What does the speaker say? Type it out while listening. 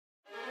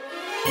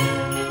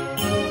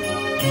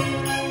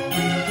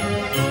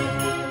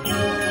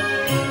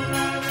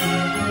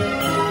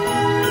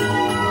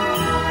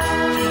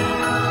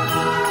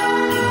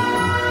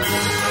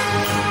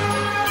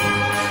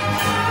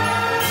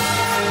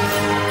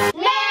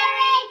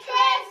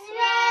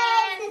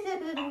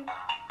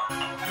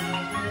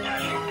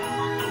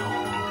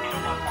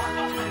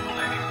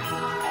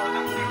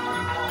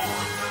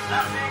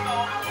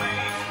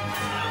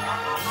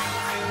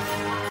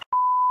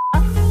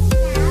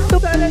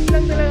Salad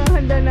lang talaga ang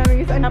handa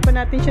namin. Kasi hanapan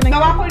natin siya ng...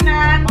 Gawa ko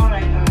na!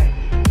 Alright, alright.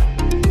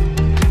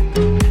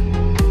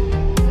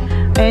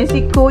 Ayan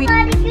si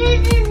Kuya.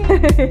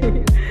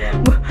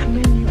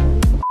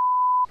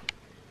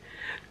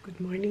 Good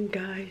morning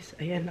guys.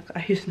 Ayan,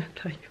 nakaayos na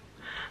tayo.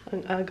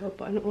 Ang aga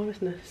pa. Anong oras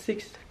na?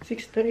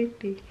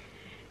 6:30.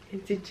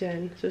 And si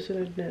Jan,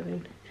 susunod na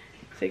rin.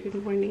 Say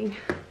good morning.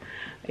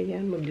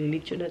 Ayan,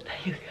 maglilitsyo na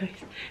tayo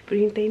guys. Pero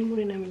hintayin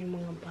muna namin yung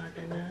mga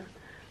bata na.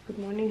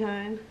 Good morning,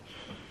 Han.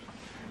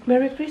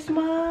 Merry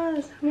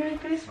Christmas! Merry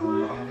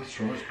Christmas! Oh, that's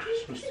right. It's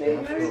Christmas. Say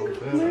Merry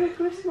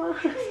Christmas!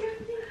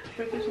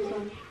 Merry Christmas,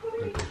 on.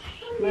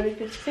 Merry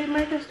Christmas. Say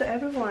Merry Christmas to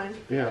everyone.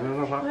 Yeah,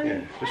 no, not that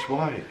yet. Just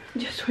wait.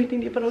 Just wait,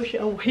 hindi pa raw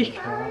siya awake.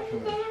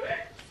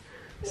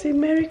 Say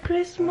Merry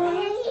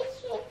Christmas!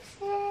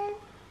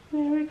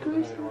 Merry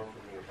Christmas!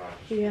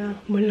 Yeah,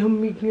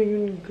 malamig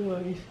ngayon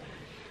guys.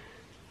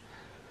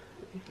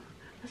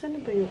 Asan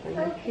na ba yung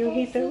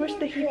heater? Where's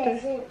the heater?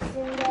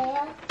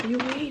 You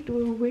wait,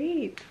 we'll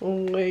wait.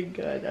 Oh my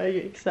God, are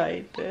you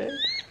excited?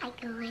 I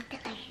can wait the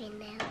coffee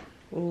now.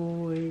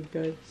 Oh my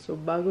God. So,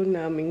 bago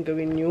namin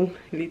gawin yung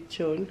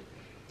lechon,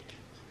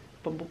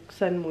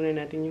 pabuksan muna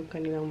natin yung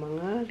kanilang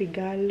mga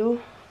regalo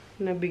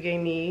na bigay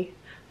ni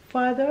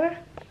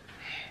Father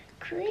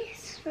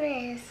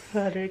Christmas.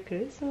 Father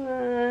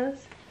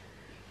Christmas.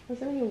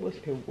 Asan yung boss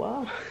niya?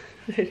 Wow.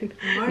 Good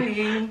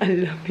morning.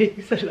 Ang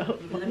lamig sa labas.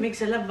 Malamig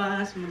sa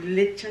labas.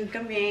 Mag-lechon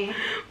kami.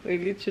 May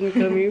lechon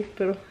kami.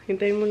 Pero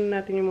hintayin muna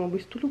natin yung mga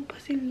boys. Tulog pa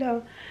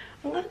sila.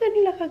 Ang aga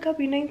nila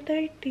kagabi,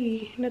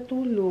 9:30.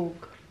 Natulog.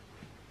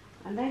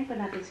 Andahin pa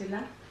natin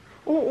sila?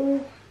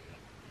 Oo.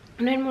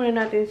 Andahin muna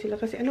natin sila.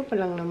 Kasi ano pa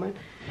lang naman.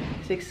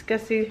 6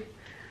 kasi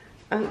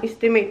ang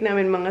estimate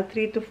namin mga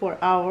 3 to 4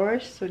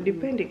 hours. So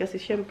depende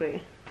kasi syempre.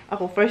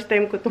 Ako, first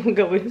time ko itong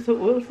gawin. So,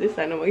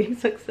 sana maging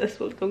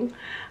successful itong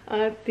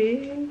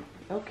ating...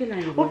 Okay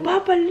lang naman. Oh,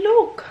 Papa,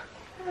 look!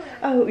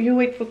 Oh, you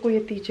wait for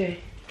Kuya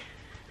TJ.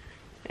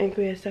 And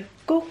Kuya Sak.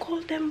 Go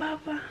call them,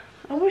 Papa.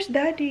 Oh, where's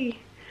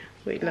Daddy?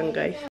 Wait lang,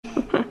 guys.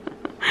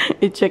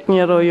 I-check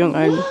niya raw yung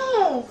ano.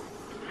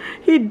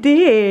 He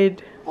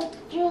did! Let's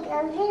drink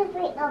a little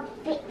bit of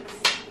fix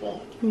this.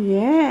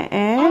 Yeah,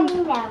 and...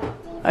 now.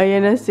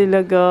 Ayan na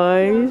sila,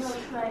 guys.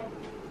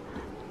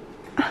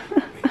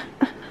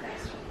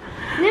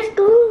 Let's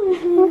go.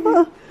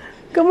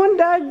 Come on,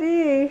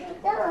 Daddy.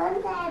 Go on,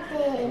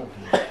 Daddy.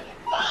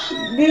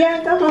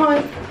 Dian, come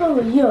on. Oh,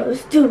 yeah,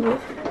 let's do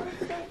it.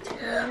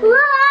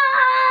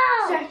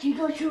 Wow! Zach, you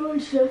got your own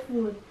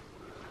surfboard.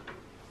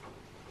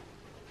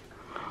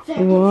 Zach,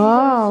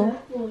 Wow.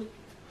 surfboard.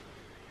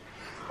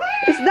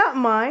 Is that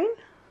mine?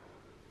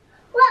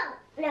 Well,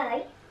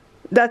 no,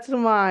 That's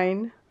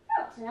mine.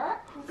 it's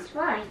not. It's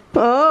fine.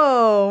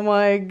 Oh,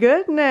 my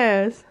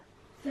goodness.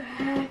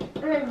 I'm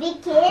a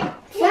big kid.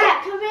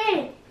 Zach, come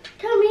in.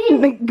 Come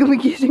in.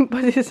 Gumigising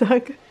pa si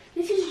Zach.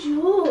 This is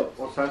yours.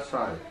 What's that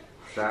say?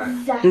 Zach.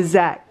 Zach.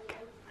 Zach.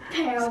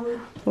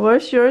 Pound.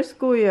 Where's yours,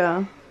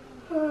 Kuya?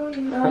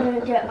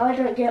 I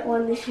don't get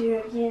one this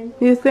year again.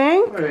 You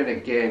think? We're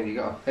in again.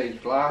 You got a piece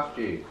last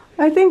year.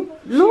 I think,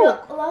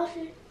 look. Last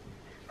year.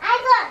 I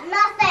got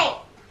nothing.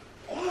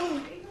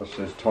 That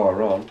says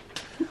Tyrone.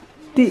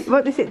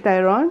 What is it,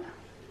 Tyrone?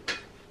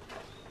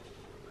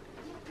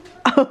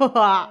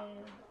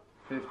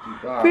 50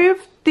 bucks.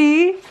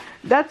 50?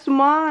 That's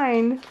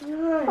mine.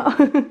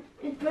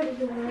 It's better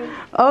than mine.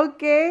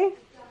 Okay.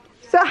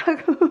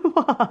 Zach,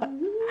 what?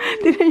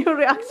 Tignan yung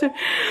reaction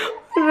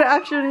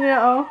niya,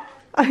 oh.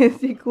 Ay,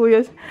 si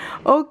Kuya.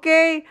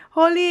 Okay,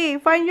 Holly,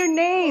 find your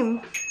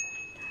name.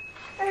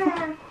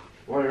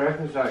 What do you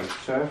reckon, Zach?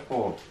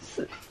 Surfboard.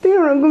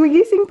 Tingnan,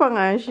 gumigising pa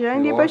nga siya.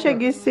 Hindi pa siya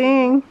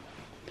gising.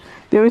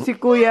 Tingnan si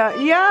Kuya.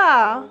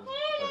 Yeah!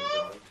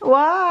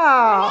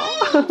 Wow!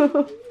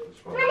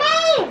 My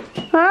name.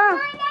 Huh?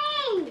 My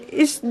name.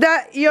 Is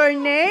that your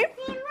name?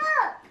 See,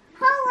 look.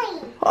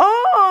 Holly.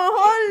 Oh,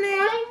 Holly!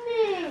 My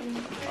name.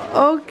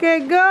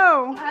 Okay,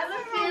 go! I have a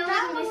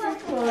feeling this is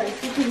close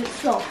because it's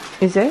soft.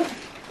 Is it?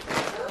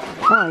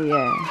 Oh,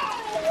 yeah.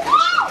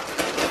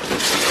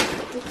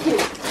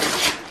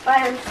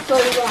 I am so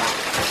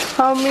lost.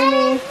 How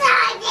many?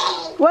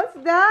 What's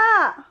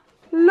that?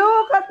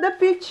 Look at the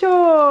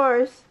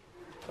pictures.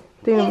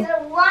 Tingnan. It's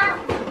a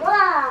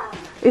wow.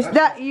 Is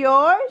that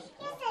yours?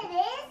 Yes, it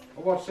is.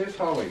 Oh, what's this,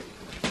 Holly?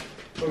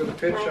 Look at the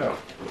picture.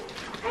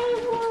 I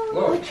will.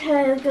 Look.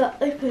 Okay, I got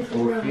open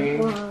Cooking.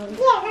 one.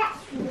 Yeah,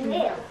 that's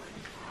real.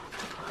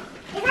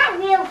 Is that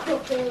real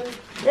cooking?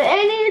 Are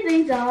any of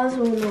these ours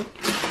or not?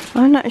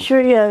 I'm not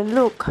sure yet.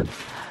 Look.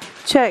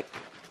 Check.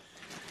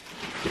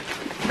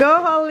 Go,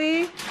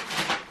 Holly.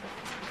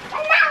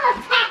 Another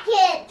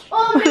package.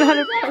 Oh,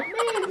 Another man,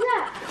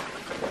 that.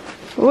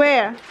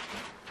 Where?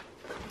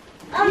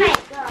 Oh my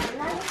god.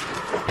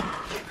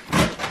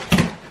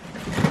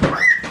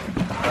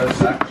 Where's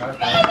that? Okay.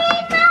 Baby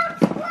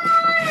mouse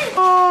one.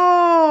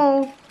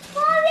 Oh.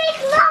 Mommy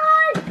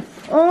clothes.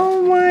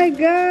 Oh my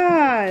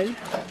God.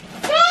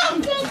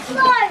 Baby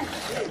clothes.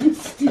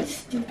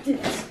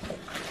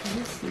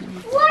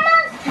 What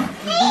else?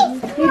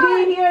 These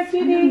Kitty, here,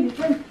 Kitty.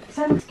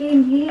 Son's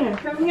game here.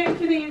 Come here,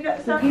 Kitty. You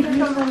got So give me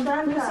some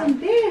Santa.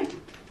 There.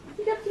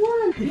 You got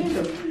one.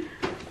 Here.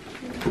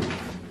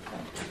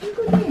 You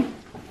go there.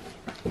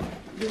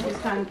 This is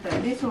Santa.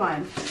 This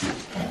one.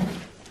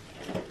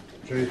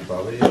 Choose,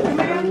 Bobby.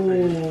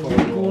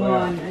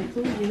 One. I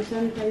told you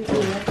Santa is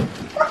here.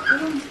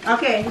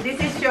 Okay, this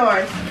is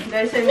yours.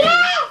 There's a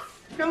Yes.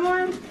 Come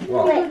on.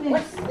 What? Wait,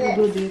 what's Go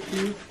this? there,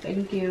 please.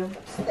 Thank you.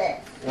 What's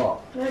this?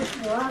 What? There's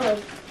flowers.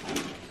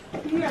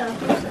 Yeah.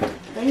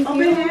 Thank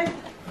Open you. it.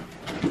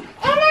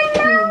 And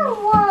another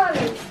one.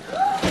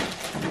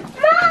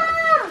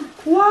 Mom!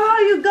 Wow,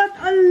 you got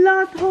a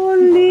lot,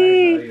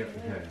 Holly.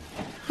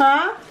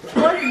 Huh?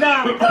 What's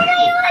that? What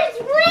are yours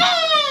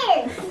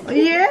with?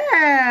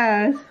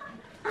 Yes.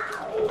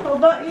 How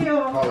about you?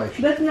 Holly.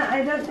 That's not.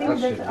 I don't think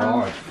That's that's. your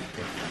wife.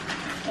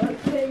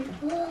 Okay.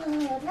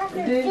 Oh, that's a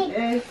This big.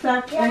 is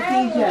such a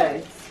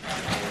TJ.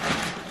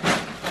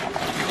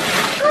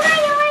 What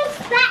are yours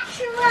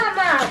spatula,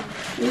 Mom?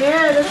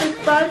 Yeah, that's a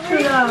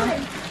spatula.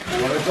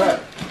 What is that?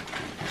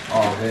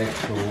 Oh, they're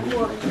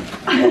cool.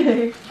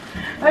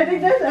 I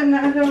think that's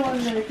another one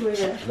there,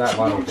 Kuya. That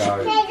one will go.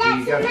 Okay, that's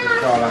You got to enough.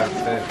 try that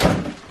instead.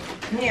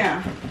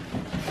 Yeah.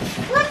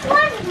 Which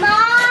one's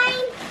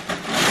mine?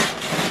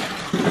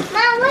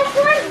 Mom, which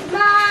one's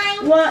mine?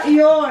 What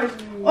yours?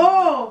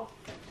 Oh,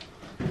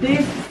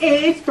 this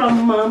is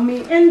from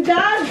Mommy and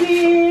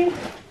Daddy.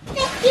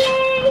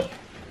 Sticky.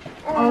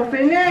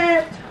 Open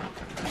it.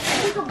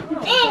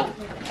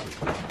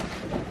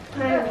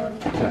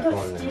 That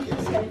one then, get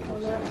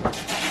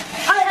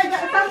I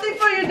got something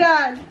for you,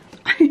 Dad.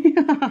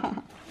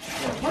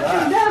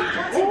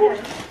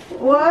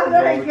 What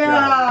I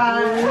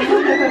got?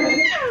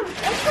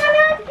 It's not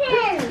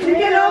open. You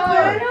can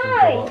open.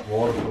 it.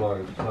 Water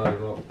flows. So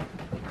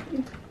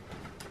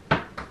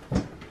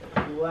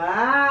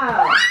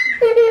Wow.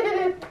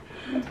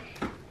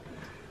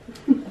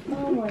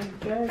 Oh my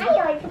God. I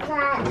like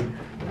that.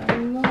 I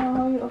know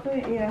how you open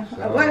it. Yeah.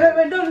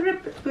 Wait, don't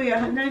rip it,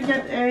 Kuya. There's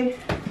just a.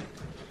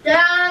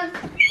 Done.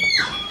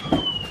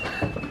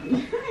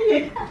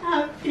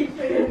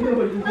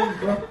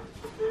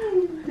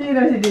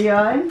 Sino si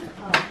Dion?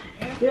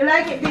 You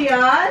like it,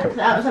 Dion?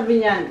 Sabi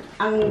niyan,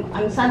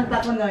 ang Santa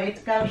ko no,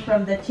 it comes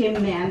from the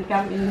chimney and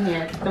come in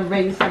here to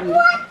bring some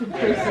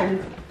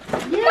presents.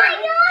 What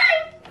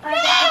yours?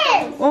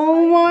 This.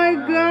 Oh my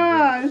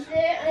gosh. Is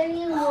there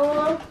any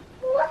more?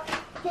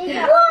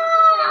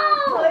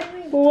 Whoa!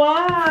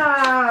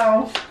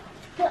 Wow.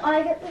 So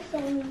I get the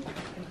same.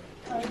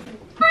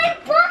 My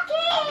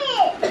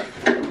bucket!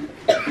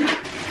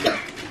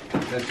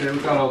 Let's see,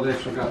 we've got all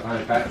this. We've got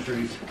no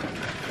batteries.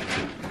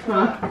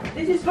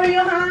 This is for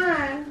your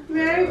hand.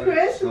 Merry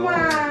Christmas.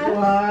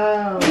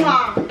 Wow.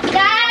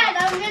 Dad,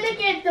 I'm gonna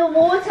get the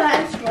water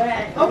and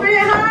spread. Open your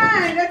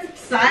hand. That's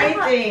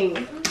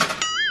exciting.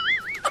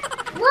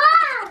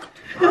 Wow!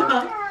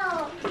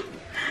 Wow!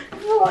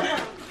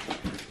 Water.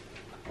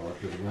 Oh,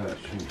 look at that.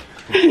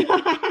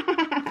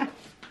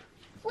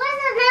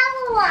 Where's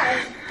another one?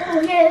 Oh,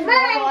 here's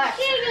Mom, I'm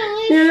shooting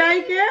you. You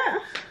like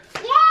it?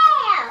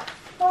 Yeah!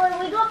 Oh,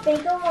 we got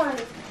bigger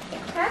ones.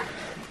 Huh?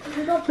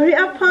 We got Hurry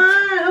up,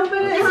 Han.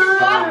 Open it, This is one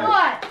Han.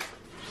 one.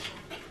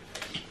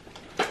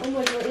 Oh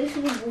my god, this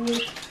is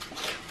weird.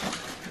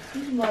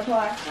 This is my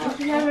toy.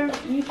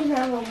 You can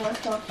have one more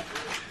stuff.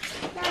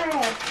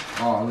 Nice.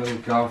 Oh, a little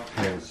golf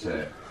pen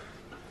set.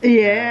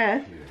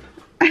 Yes.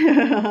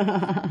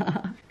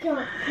 Come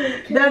on,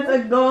 That's a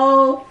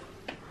gold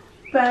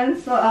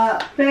pencil,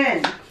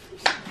 pen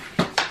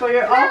for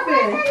your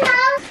office.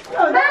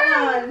 Oh, that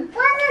one.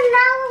 What's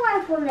another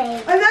one for me?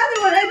 Another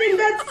one. I think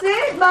that's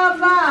it,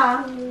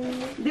 Baba.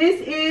 This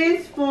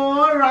is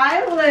for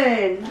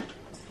Rylan.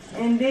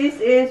 And this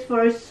is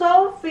for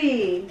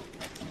Sophie.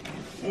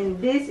 And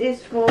this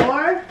is for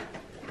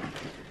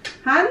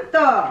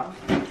Hunter.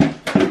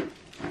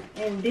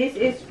 And this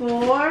is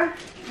for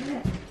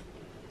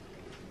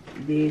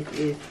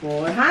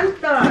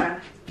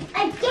Hunter.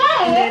 And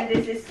Again? then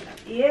this is,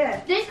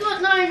 yeah. This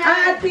got no name.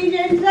 TJ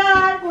and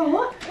Zach.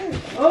 What?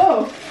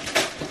 Oh.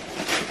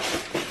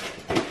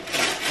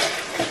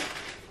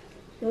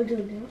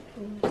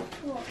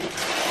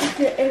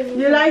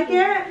 You like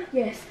it?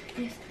 Yes,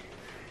 yes.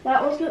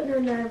 That one's got no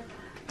name.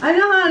 I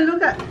know how.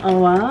 Look at. Oh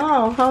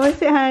wow. How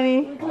is it,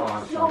 honey?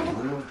 Oh, it's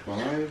unreal,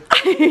 fine.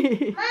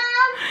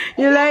 Mom!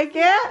 You like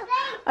it?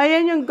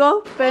 Ayan yung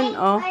golf pen,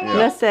 oh.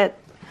 Na set.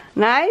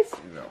 Nice?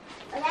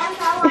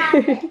 That's all I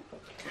want.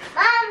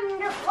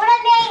 What I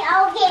mean,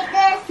 I'll get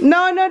this.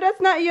 No,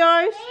 that's not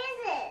yours. What is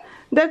it?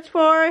 That's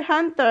for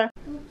Hunter.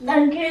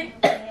 I'm good.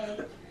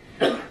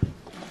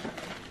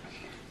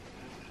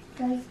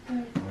 That's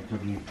good.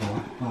 What do you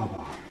for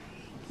Baba?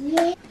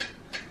 Yeah.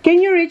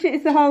 Can you reach it?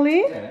 Is it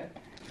Holly? Yeah.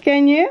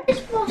 Can you? This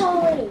for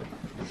Holly.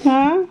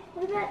 Huh?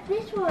 What about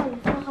this one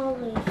for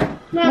Holly?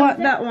 What,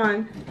 that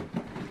one?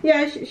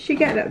 Yeah, she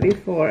got that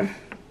before.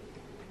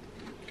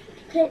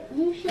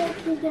 You said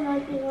you can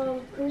open it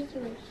on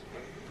Christmas.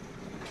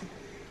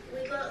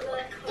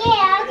 Yeah,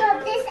 I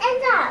got this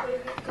and that.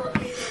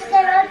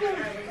 Then open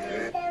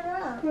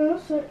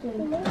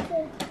them up.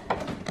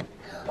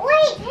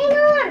 Wait, hang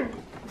on.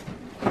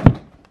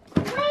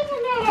 Wait a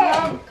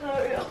minute.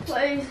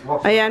 Please.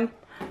 Ayan.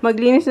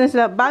 Maglinis na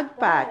sila.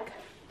 Backpack.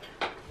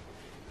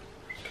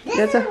 This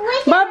That's is we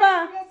can Baba!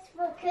 have this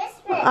for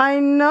Christmas. I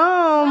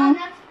know.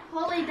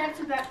 Holly, that's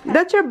a backpack.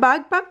 That's your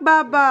backpack,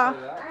 Baba.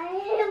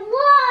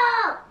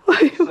 Whoa!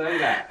 Say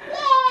that.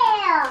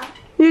 Yeah.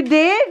 You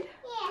did?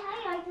 Yeah,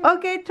 hang on.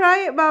 Okay,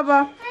 try it,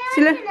 Baba.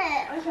 Sila. Open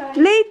it.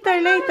 Later.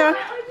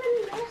 Open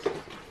this.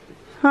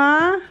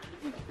 Huh?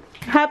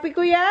 Happy,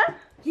 Kuya?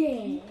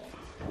 Yeah.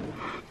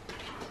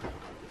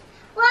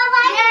 Well,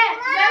 yeah.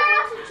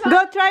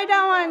 Go try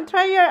that one.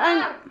 Try your...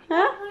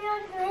 huh?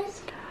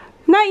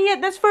 Not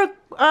yet. That's for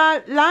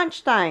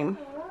lunchtime.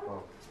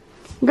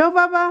 Go,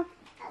 Baba.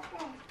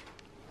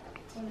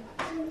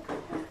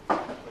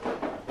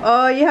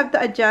 Oh, you have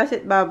to adjust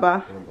it,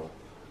 Baba.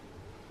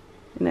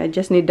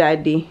 Na-adjust ni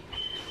Daddy.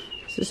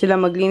 So, sila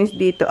maglinis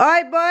dito.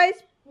 Alright,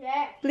 boys.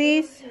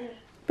 Please.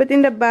 Put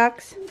in the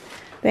box.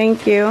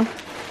 Thank you.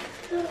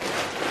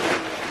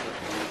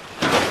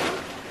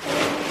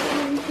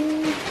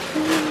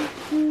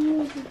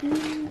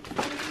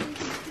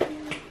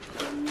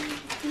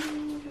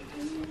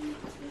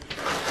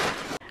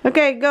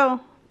 Okay, go.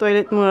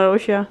 Toilet muna raw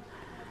siya.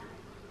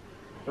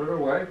 Put it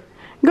away.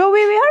 Go,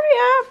 Wiwi, hurry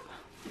up.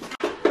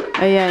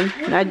 Ayan,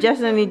 na-adjust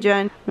na ni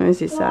John. Ano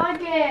si Sak?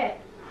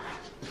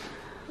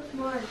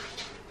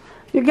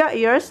 You got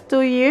yours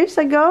 2 years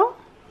ago?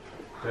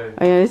 Okay.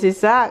 Ayan si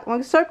Sak.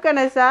 Mag-surf ka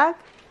na, Sak?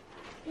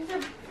 This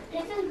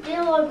is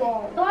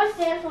billable. Yours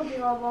stands for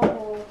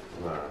billable.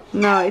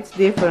 No, it's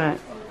different.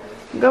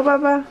 Go,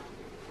 Baba.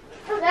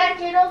 That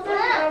kid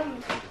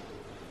open.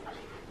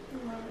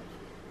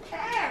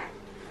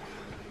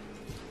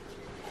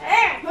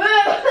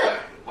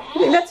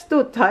 That's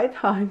too tight,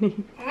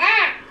 honey.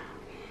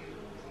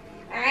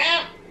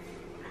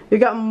 You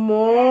got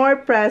more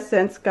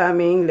presents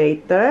coming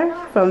later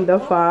from the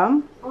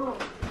farm.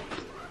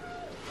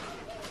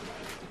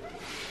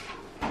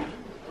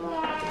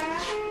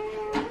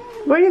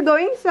 Where are you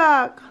going,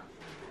 Sak?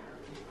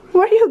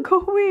 Where are you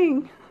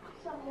going?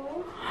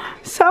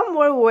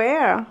 Somewhere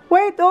where?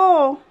 Wait,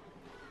 oh.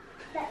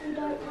 That you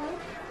don't know?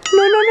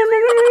 No,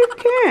 you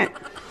can't.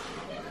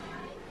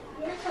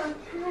 Yes, I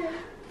can.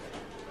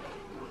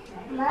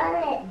 Mom,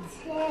 it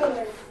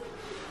too.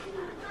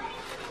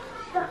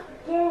 Stop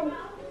again.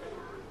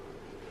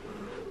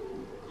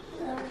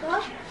 I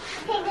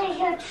think there's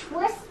you're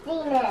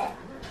twisting it.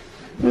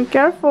 Be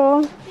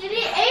careful.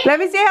 Let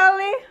me see,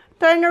 Holly.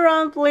 Turn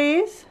around,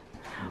 please.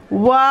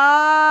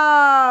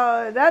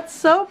 Wow, that's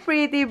so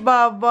pretty,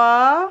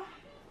 Baba.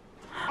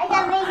 I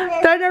can make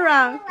this Turn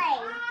around.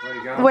 Where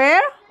you going?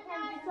 Where?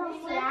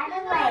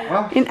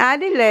 Huh? In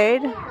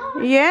Adelaide.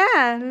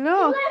 Yeah,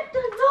 look.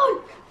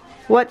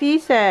 What he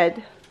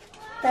said.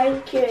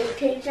 Thank you,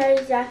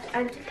 TJ, Zach,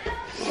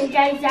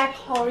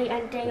 Holly,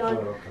 and Dion.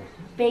 Oh, okay.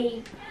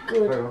 Be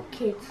good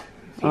kids.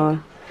 Oh,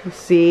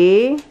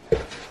 see?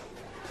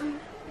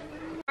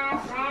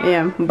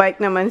 Ayan, bike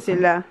naman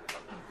sila.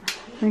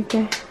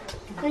 Okay.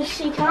 But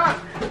she can't.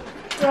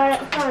 Right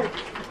up front.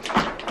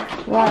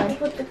 Why?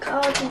 Put the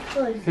cars in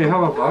first. Hey,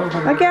 how about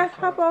Okay,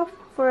 hop off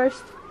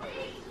first.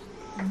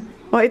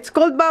 Oh, it's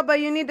cold, Baba.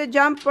 You need a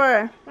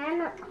jumper. I'm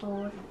not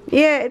cold.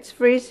 Yeah, it's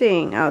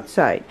freezing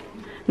outside.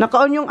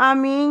 Naka-on yung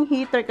aming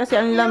heater kasi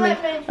ang lamig.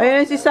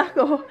 Ayun si Sak,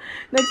 oh.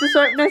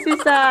 Nagsusort na si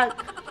Sak.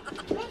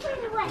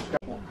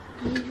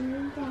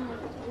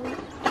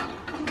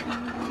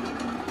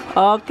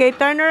 Okay,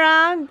 turn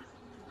around.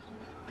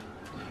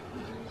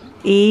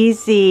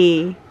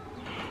 Easy.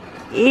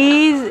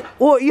 Easy.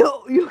 Oh,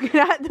 you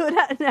cannot do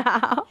that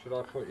now. Should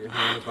I put your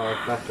hands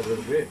like that a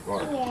little bit?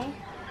 Right.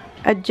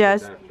 Yeah.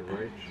 Adjust. Don't have to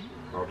reach.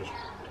 I'll just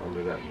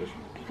undo that and just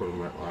put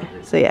them that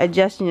way. So,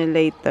 adjust nyo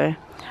later.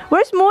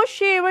 Where's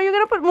Moshi? Where are you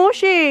gonna put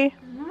Moshi?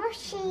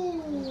 Mushy.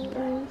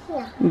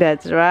 Here.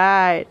 That's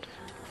right.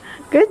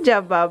 Good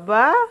job,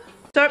 Baba.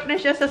 Surf na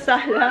siya sa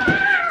sala.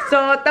 So,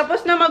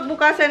 tapos na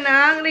magbukasan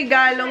ng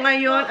regalo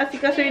ngayon. At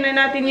sikasuin na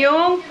natin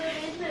yung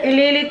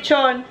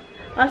ililitsyon.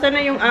 Asa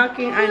na yung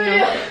aking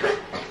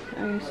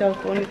ang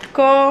cellphone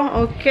ko.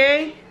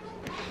 Okay.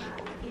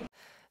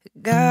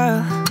 Girl,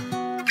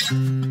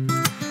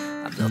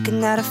 I'm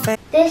looking at a face.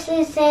 This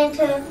is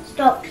Santa.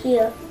 Stop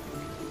here.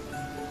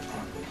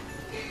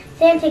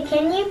 Santa,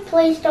 can you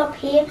please stop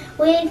here?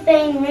 We've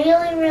been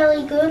really,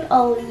 really good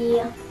all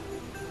year.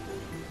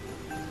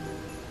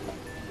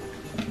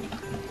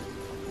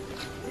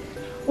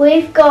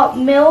 We've got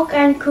milk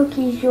and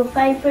cookies, your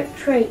favorite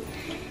treat.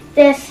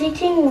 They're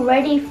sitting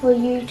ready for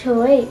you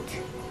to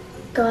eat.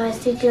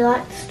 Guys, did you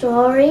like the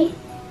story?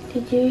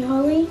 Did you,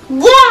 Holly?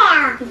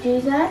 Yeah! to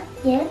do that?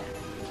 Yes.